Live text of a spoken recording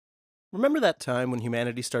Remember that time when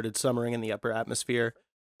humanity started summering in the upper atmosphere?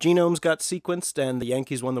 Genomes got sequenced and the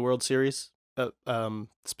Yankees won the World Series?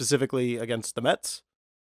 Specifically against the Mets?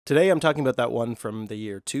 Today I'm talking about that one from the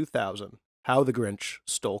year 2000, How the Grinch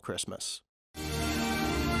Stole Christmas.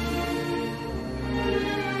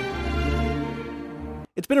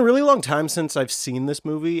 It's been a really long time since I've seen this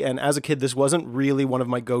movie, and as a kid, this wasn't really one of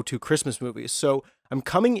my go-to Christmas movies, so I'm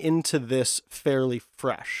coming into this fairly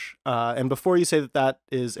fresh. And before you say that that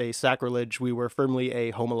is a sacrilege, we were firmly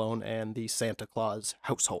a Home Alone and the Santa Claus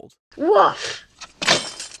household. Woof!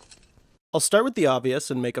 I'll start with the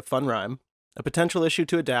obvious and make a fun rhyme. A potential issue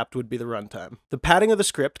to adapt would be the runtime. The padding of the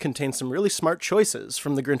script contains some really smart choices,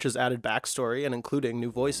 from the Grinch's added backstory and including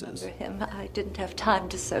new voices. Remember him, I didn't have time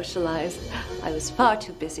to socialize. I was far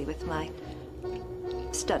too busy with my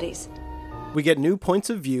studies. We get new points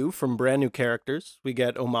of view from brand new characters. We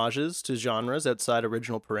get homages to genres outside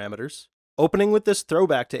original parameters. Opening with this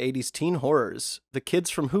throwback to 80s teen horrors, the kids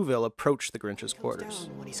from Whoville approach the Grinch's quarters.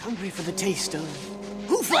 When he's hungry for the taste of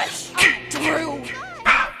Who flesh. True.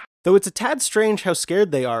 Though it's a tad strange how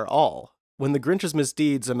scared they are all, when the Grinch's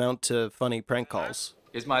misdeeds amount to funny prank calls.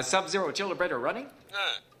 Is my Sub-Zero Chilibrator running?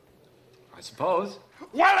 I suppose.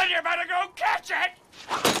 Well, then you better go catch it!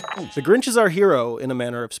 The Grinch is our hero, in a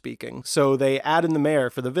manner of speaking, so they add in the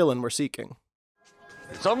mayor for the villain we're seeking.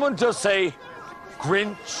 Someone just say,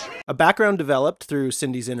 Grinch. A background developed through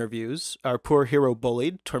Cindy's interviews, our poor hero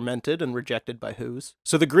bullied, tormented, and rejected by Who's.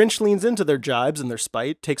 So the Grinch leans into their jibes and their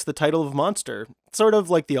spite, takes the title of monster, sort of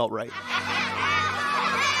like the alt-right.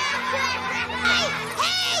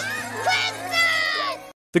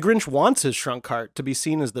 The Grinch wants his shrunk heart to be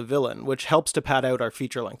seen as the villain, which helps to pad out our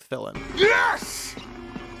feature-length villain. Yes!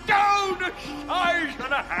 Down a size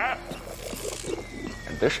and a half!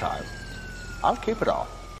 And this time, I'll keep it all.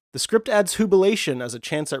 The script adds Whobilation as a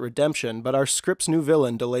chance at redemption, but our script's new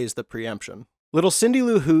villain delays the preemption. Little Cindy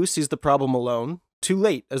Lou Who sees the problem alone, too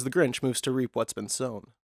late as the Grinch moves to reap what's been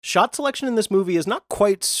sown. Shot selection in this movie is not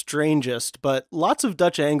quite strangest, but lots of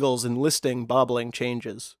Dutch angles and listing bobbling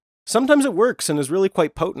changes. Sometimes it works and is really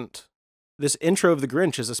quite potent. This intro of the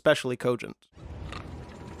Grinch is especially cogent.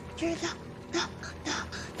 The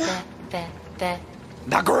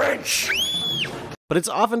Grinch! But it's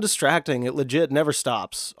often distracting, it legit never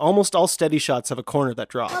stops. Almost all steady shots have a corner that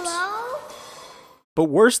drops. Hello? But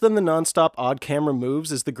worse than the non-stop odd camera moves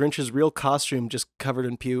is the Grinch's real costume just covered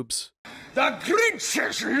in pubes. The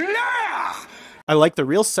Grinch's lair! I like the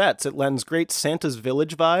real sets, it lends great Santa's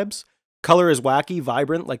Village vibes. Color is wacky,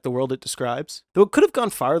 vibrant, like the world it describes. Though it could have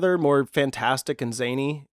gone farther, more fantastic and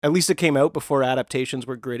zany. At least it came out before adaptations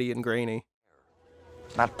were gritty and grainy.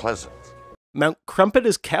 Not pleasant. Mount Crumpet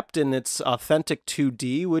is kept in its authentic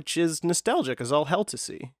 2D, which is nostalgic as all hell to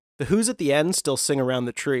see. The Who's at the end still sing around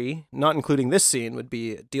the tree, not including this scene would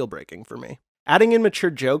be deal-breaking for me. Adding in mature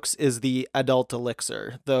jokes is the adult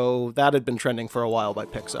elixir, though that had been trending for a while by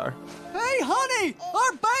Pixar. Hey, honey!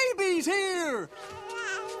 Our baby's here!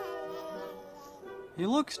 He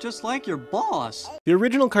looks just like your boss. The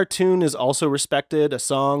original cartoon is also respected, a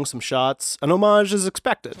song, some shots, an homage is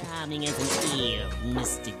expected. Charming as an ear,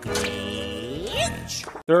 Mr. Grinch.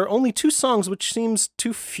 There are only 2 songs, which seems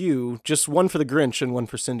too few, just one for the Grinch and one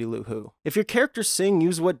for Cindy Lou Who. If your characters sing,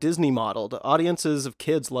 use what Disney modeled. Audiences of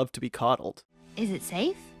kids love to be coddled. Is it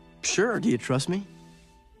safe? Sure, do you trust me?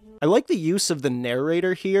 I like the use of the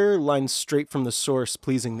narrator here, lines straight from the source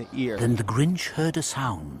pleasing the ear. Then the Grinch heard a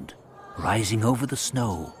sound, rising over the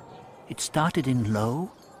snow. It started in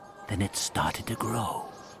low, then it started to grow.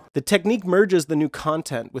 The technique merges the new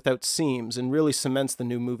content without seams and really cements the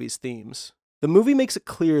new movie's themes. The movie makes it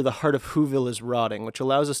clear the heart of Whoville is rotting, which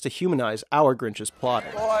allows us to humanize our Grinch's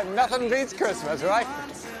plotting. Boy, nothing beats Christmas, right?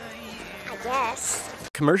 I guess.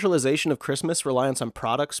 Commercialization of Christmas, reliance on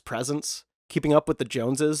products, presents, keeping up with the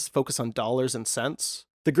Joneses, focus on dollars and cents.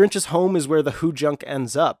 The Grinch's home is where the Who junk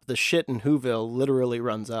ends up. The shit in Whoville literally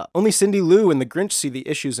runs up. Only Cindy Lou and the Grinch see the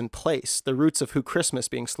issues in place, the roots of Who Christmas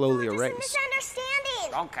being slowly erased.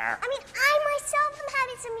 Misunderstanding. Don't care. I mean, I myself am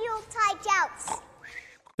having some Yuletide doubts.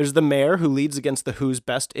 There's the mayor who leads against the Who's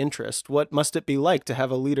best interest. What must it be like to have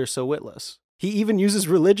a leader so witless? He even uses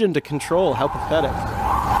religion to control. How pathetic.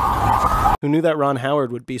 Who knew that Ron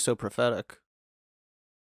Howard would be so prophetic?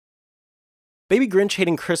 Baby Grinch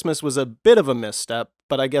hating Christmas was a bit of a misstep,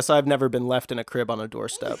 but I guess I've never been left in a crib on a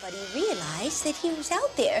doorstep. Everybody realized that he was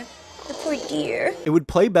out there. The poor dear. It would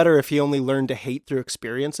play better if he only learned to hate through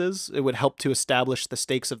experiences. It would help to establish the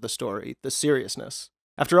stakes of the story, the seriousness.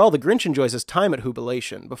 After all, the Grinch enjoys his time at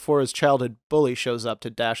Whobilation before his childhood bully shows up to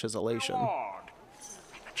dash his elation.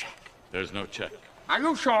 There's no check. Are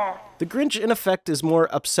you sure? The Grinch, in effect, is more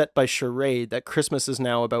upset by charade that Christmas is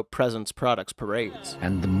now about presents, products, parades.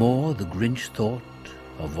 And the more the Grinch thought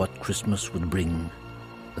of what Christmas would bring,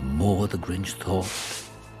 the more the Grinch thought,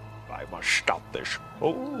 I must stop this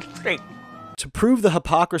whole thing. To prove the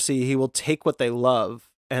hypocrisy, he will take what they love,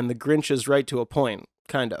 and the Grinch is right to a point,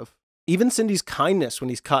 kind of. Even Cindy's kindness when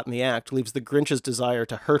he's caught in the act leaves the Grinch's desire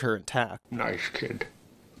to hurt her intact. Nice kid.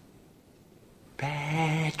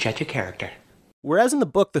 Bad judge of character. Whereas in the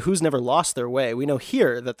book, the Who's never lost their way, we know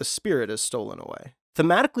here that the spirit is stolen away.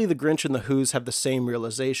 Thematically, the Grinch and the Who's have the same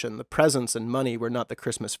realization. The presents and money were not the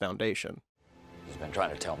Christmas foundation. He's been trying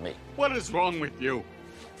to tell me. What is wrong with you?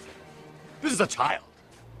 This is a child.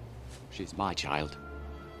 She's my child.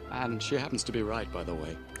 And she happens to be right, by the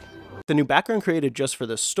way. The new background created just for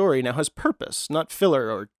this story now has purpose, not filler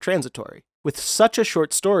or transitory. With such a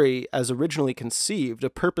short story as originally conceived, a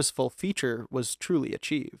purposeful feature was truly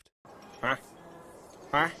achieved.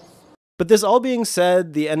 But this all being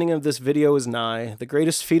said, the ending of this video is nigh. The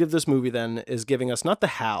greatest feat of this movie, then, is giving us not the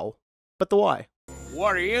how, but the why.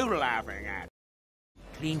 What are you laughing at?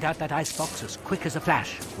 cleaned out that icebox as quick as a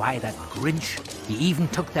flash. Why, that Grinch, he even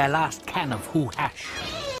took their last can of Who Hash.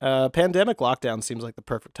 Pandemic lockdown seems like the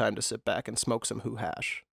perfect time to sit back and smoke some Who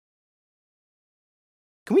Hash.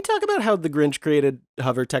 Can we talk about how the Grinch created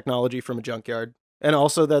hover technology from a junkyard? And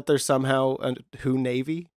also that there's somehow a Who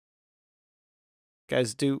Navy?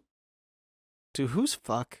 Guys, do Who's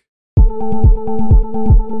fuck?